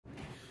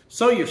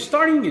So you're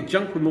starting your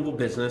junk removal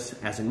business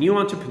as a new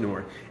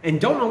entrepreneur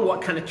and don't know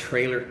what kind of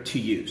trailer to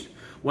use.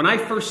 When I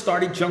first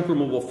started junk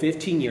removal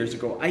 15 years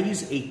ago, I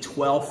used a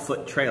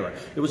 12-foot trailer.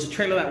 It was a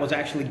trailer that was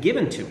actually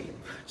given to me.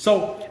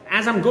 So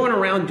as I'm going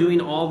around doing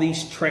all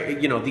these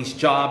these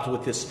jobs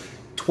with this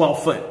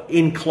 12-foot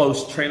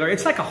enclosed trailer,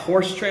 it's like a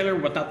horse trailer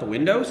without the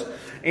windows,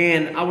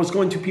 and I was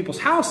going to people's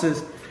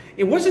houses.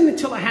 It wasn't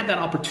until I had that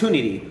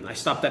opportunity, I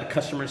stopped at a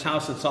customer's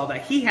house and saw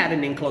that he had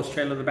an enclosed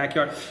trailer in the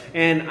backyard.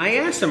 And I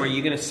asked him, are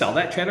you going to sell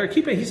that trailer or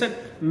keep it? He said,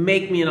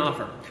 make me an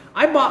offer.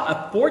 I bought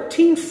a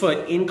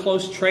 14-foot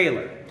enclosed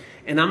trailer.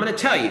 And I'm going to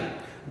tell you,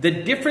 the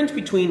difference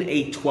between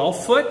a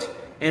 12-foot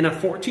and a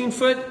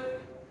 14-foot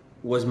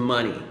was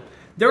money.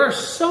 There are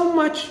so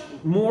much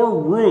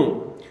more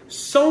room,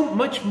 so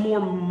much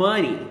more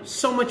money,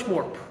 so much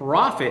more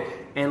profit,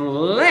 and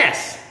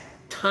less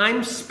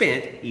time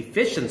spent,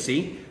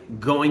 efficiency,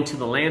 going to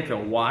the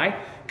landfill.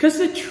 Why? Because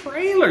the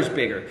trailer's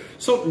bigger.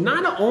 So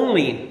not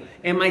only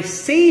am I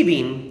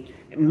saving,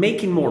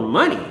 making more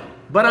money,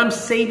 but I'm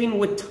saving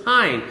with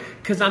time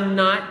because I'm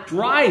not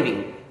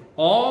driving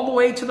all the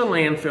way to the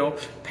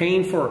landfill,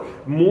 paying for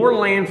more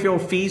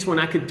landfill fees when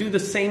I could do the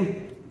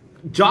same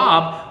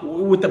job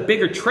with a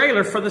bigger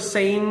trailer for the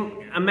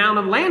same amount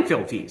of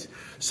landfill fees.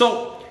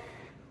 So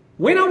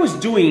when I was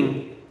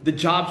doing the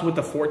jobs with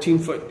the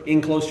 14-foot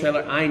enclosed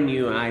trailer, I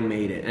knew I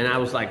made it. And I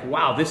was like,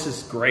 wow, this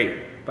is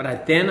great. But I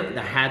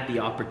had the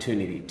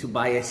opportunity to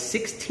buy a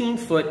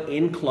 16-foot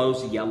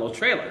enclosed yellow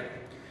trailer.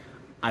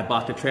 I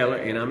bought the trailer,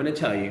 and I'm gonna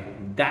tell you,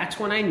 that's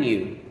when I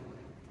knew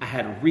I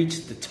had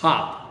reached the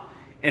top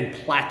and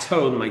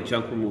plateaued my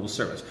junk removal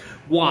service.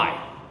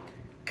 Why?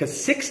 Because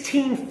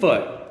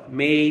 16-foot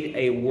made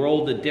a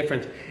world of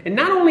difference. And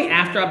not only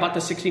after I bought the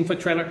 16-foot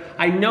trailer,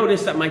 I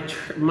noticed that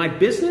my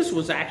business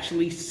was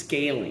actually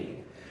scaling.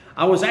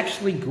 I was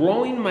actually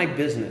growing my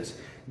business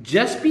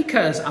just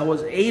because I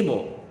was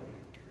able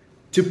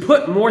to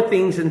put more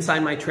things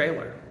inside my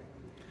trailer,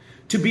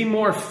 to be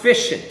more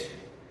efficient,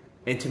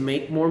 and to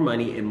make more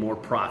money and more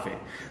profit.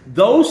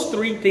 Those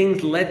three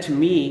things led to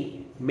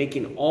me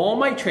making all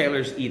my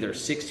trailers either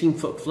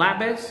 16-foot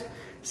flatbeds,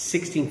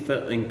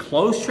 16-foot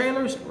enclosed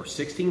trailers, or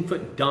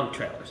 16-foot dump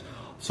trailers.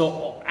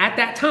 So at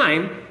that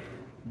time,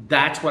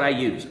 that's what I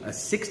use, a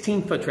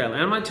 16-foot trailer.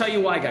 And I'm gonna tell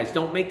you why, guys.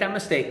 Don't make that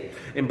mistake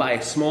and buy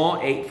a small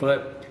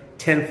 8-foot,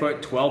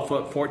 10-foot,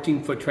 12-foot,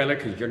 14-foot trailer,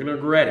 because you're gonna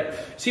regret it.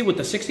 See, with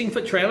the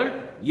 16-foot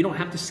trailer, you don't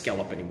have to scale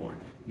up anymore.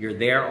 You're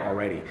there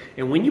already.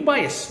 And when you buy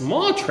a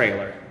small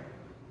trailer,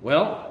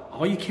 well,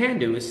 all you can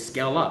do is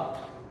scale up.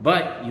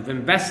 But you've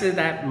invested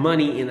that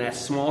money in that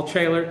small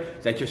trailer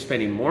that you're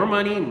spending more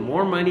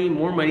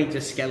money,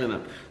 just scaling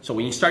up. So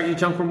when you start your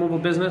junk removal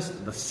business,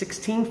 the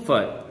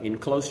 16-foot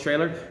enclosed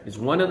trailer is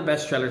one of the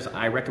best trailers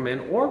I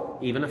recommend, or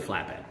even a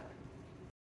flatbed.